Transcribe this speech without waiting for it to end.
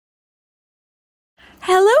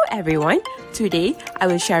Hello everyone! Today, I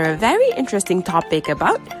will share a very interesting topic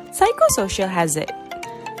about psychosocial hazard.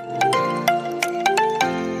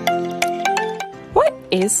 What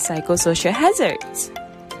is psychosocial hazards?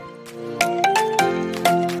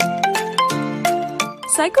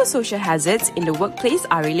 Psychosocial hazards in the workplace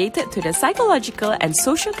are related to the psychological and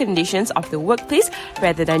social conditions of the workplace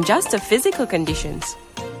rather than just the physical conditions.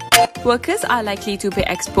 Workers are likely to be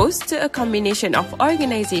exposed to a combination of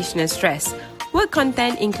organizational stress. Work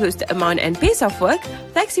content includes the amount and pace of work,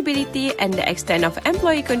 flexibility, and the extent of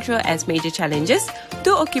employee control as major challenges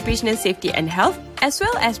to occupational safety and health, as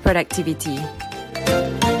well as productivity.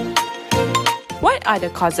 What are the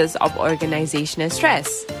causes of organizational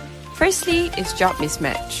stress? Firstly is job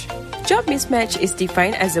mismatch. Job mismatch is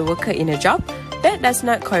defined as a worker in a job that does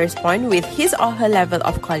not correspond with his or her level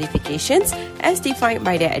of qualifications as defined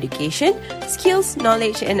by their education, skills,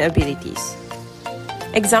 knowledge, and abilities.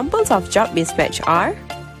 Examples of job mismatch are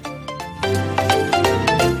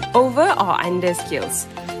over or under skills.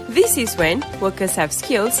 This is when workers have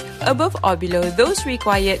skills above or below those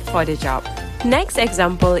required for the job. Next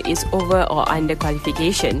example is over or under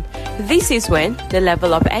qualification. This is when the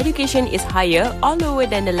level of education is higher or lower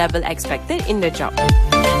than the level expected in the job.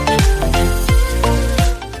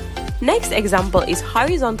 Next example is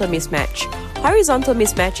horizontal mismatch. Horizontal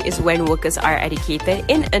mismatch is when workers are educated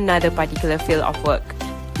in another particular field of work.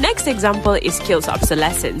 Next example is skills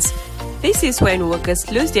obsolescence. This is when workers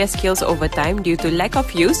lose their skills over time due to lack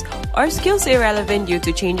of use or skills irrelevant due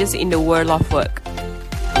to changes in the world of work.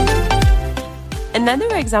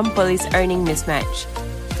 Another example is earning mismatch.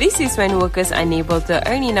 This is when workers are unable to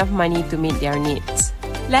earn enough money to meet their needs.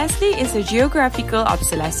 Lastly is the geographical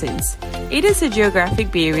obsolescence. It is a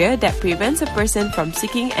geographic barrier that prevents a person from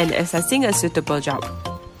seeking and accessing a suitable job.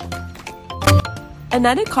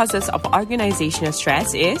 Another causes of organizational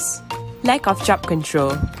stress is lack of job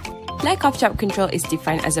control. Lack of job control is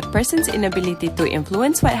defined as a person's inability to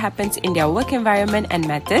influence what happens in their work environment and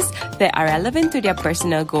matters that are relevant to their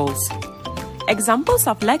personal goals. Examples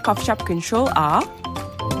of lack of job control are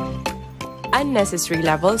unnecessary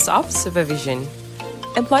levels of supervision.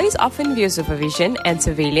 Employees often view supervision and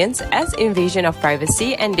surveillance as invasion of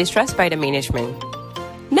privacy and distrust by the management.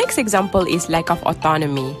 Next example is lack of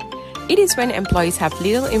autonomy. It is when employees have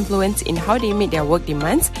little influence in how they meet their work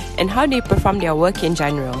demands and how they perform their work in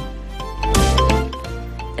general.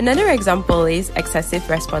 Another example is excessive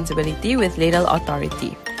responsibility with little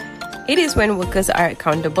authority. It is when workers are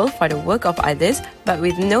accountable for the work of others but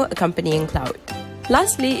with no accompanying clout.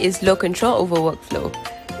 Lastly is low control over workflow.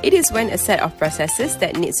 It is when a set of processes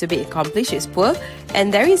that needs to be accomplished is poor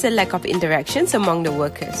and there is a lack of interactions among the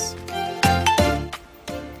workers.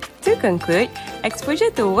 To conclude, exposure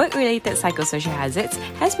to work-related psychosocial hazards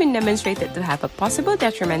has been demonstrated to have a possible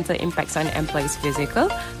detrimental impacts on employees' physical,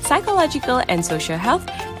 psychological, and social health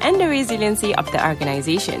and the resiliency of the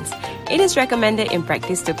organizations. It is recommended in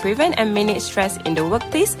practice to prevent and manage stress in the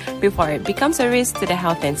workplace before it becomes a risk to the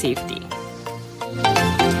health and safety.